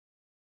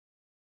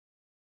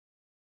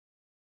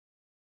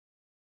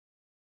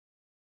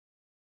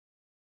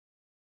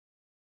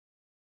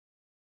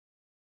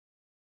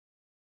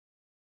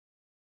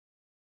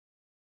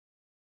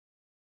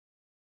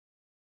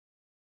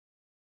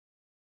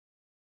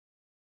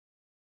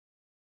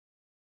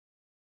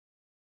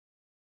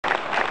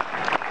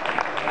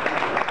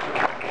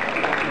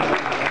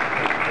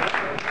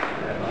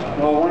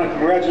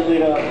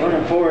congratulate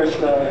Vernon Forrest.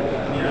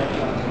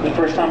 The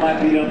first time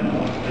I beat him,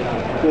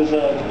 he was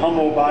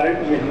humble about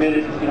it. He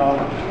admitted,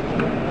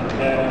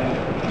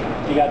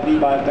 that he got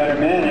beat by a better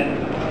man,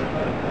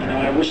 and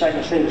I wish I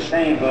could say the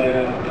same, but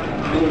it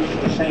was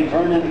the same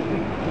Vernon.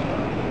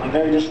 I'm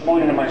very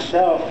disappointed in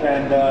myself,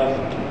 and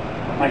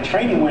my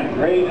training went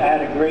great. I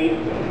had a great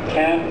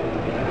camp,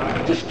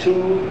 just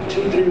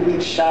 3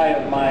 weeks shy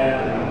of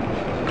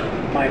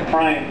my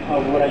prime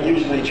of what I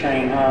usually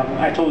train.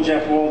 I told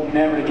Jeff Wold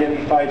never to give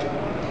me fights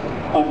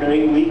under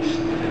 8 weeks,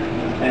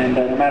 and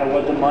no matter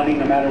what the money,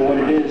 no matter what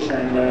it is.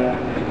 And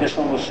this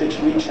one was 6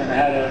 weeks, and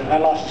I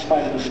lost the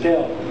spike of the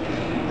scale.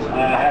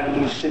 I had to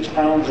lose 6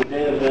 pounds a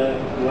day of the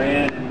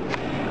weigh-in,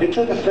 and it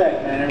took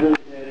effect, man. It really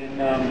did.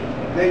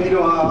 And then you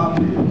know how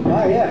I'm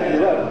yeah,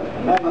 you're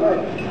right. No,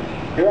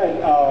 you're right.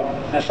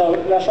 That's how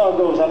it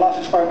goes. I lost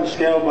the spike of the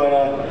scale, but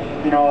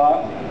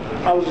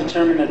I was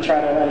determined to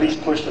try to at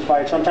least push the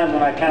fight. Sometimes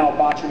when I can't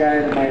outbox a guy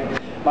and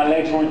my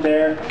legs weren't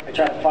there, I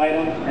try to fight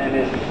him, and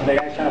if the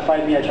guy's trying to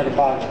fight me, I try to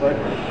box. But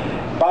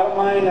bottom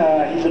line,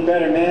 he's a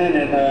better man,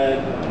 and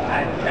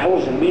that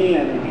wasn't me,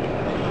 and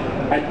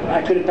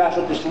I couldn't pass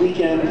up this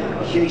weekend,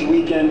 huge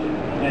weekend,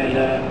 and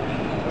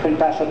couldn't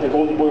pass up the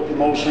Goldenboy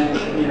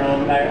promotions.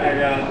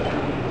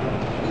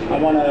 I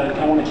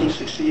want to keep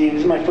succeeding.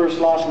 This is my first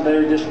loss. I'm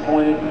very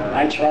disappointed.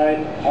 I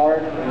tried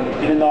hard,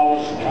 even though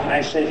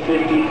I said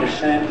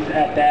 50%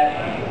 at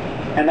that.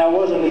 And that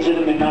was a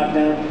legitimate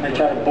knockdown. I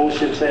tried to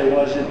bullshit, say it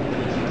wasn't.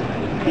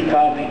 He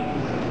caught me.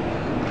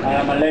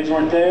 My legs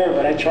weren't there,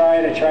 but I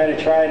tried,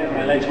 and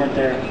my legs weren't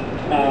there.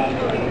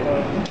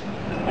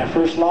 My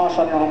first loss,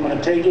 I don't know how I'm going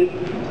to take it,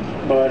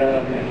 but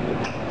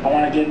I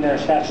want to get in there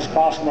as fast as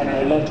possible, and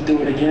I'd love to do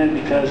it again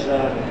because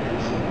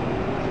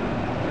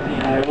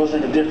it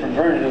wasn't a different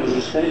Vernon. It was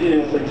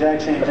the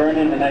exact same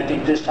Vernon, and I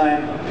think this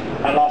time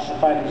I lost the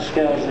fight in the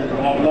scales, and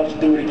I would love to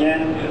do it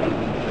again.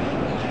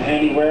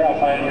 Anywhere, I'll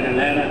fight him in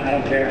Atlanta. I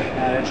don't care.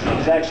 It's the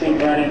exact same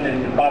Vernon,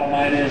 and the bottom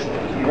line is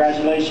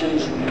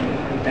congratulations,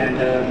 and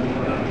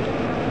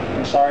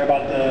I'm sorry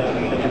about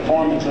the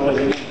performance. It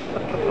wasn't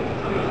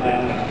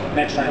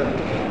next time.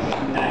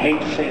 I hate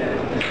to say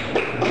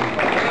that.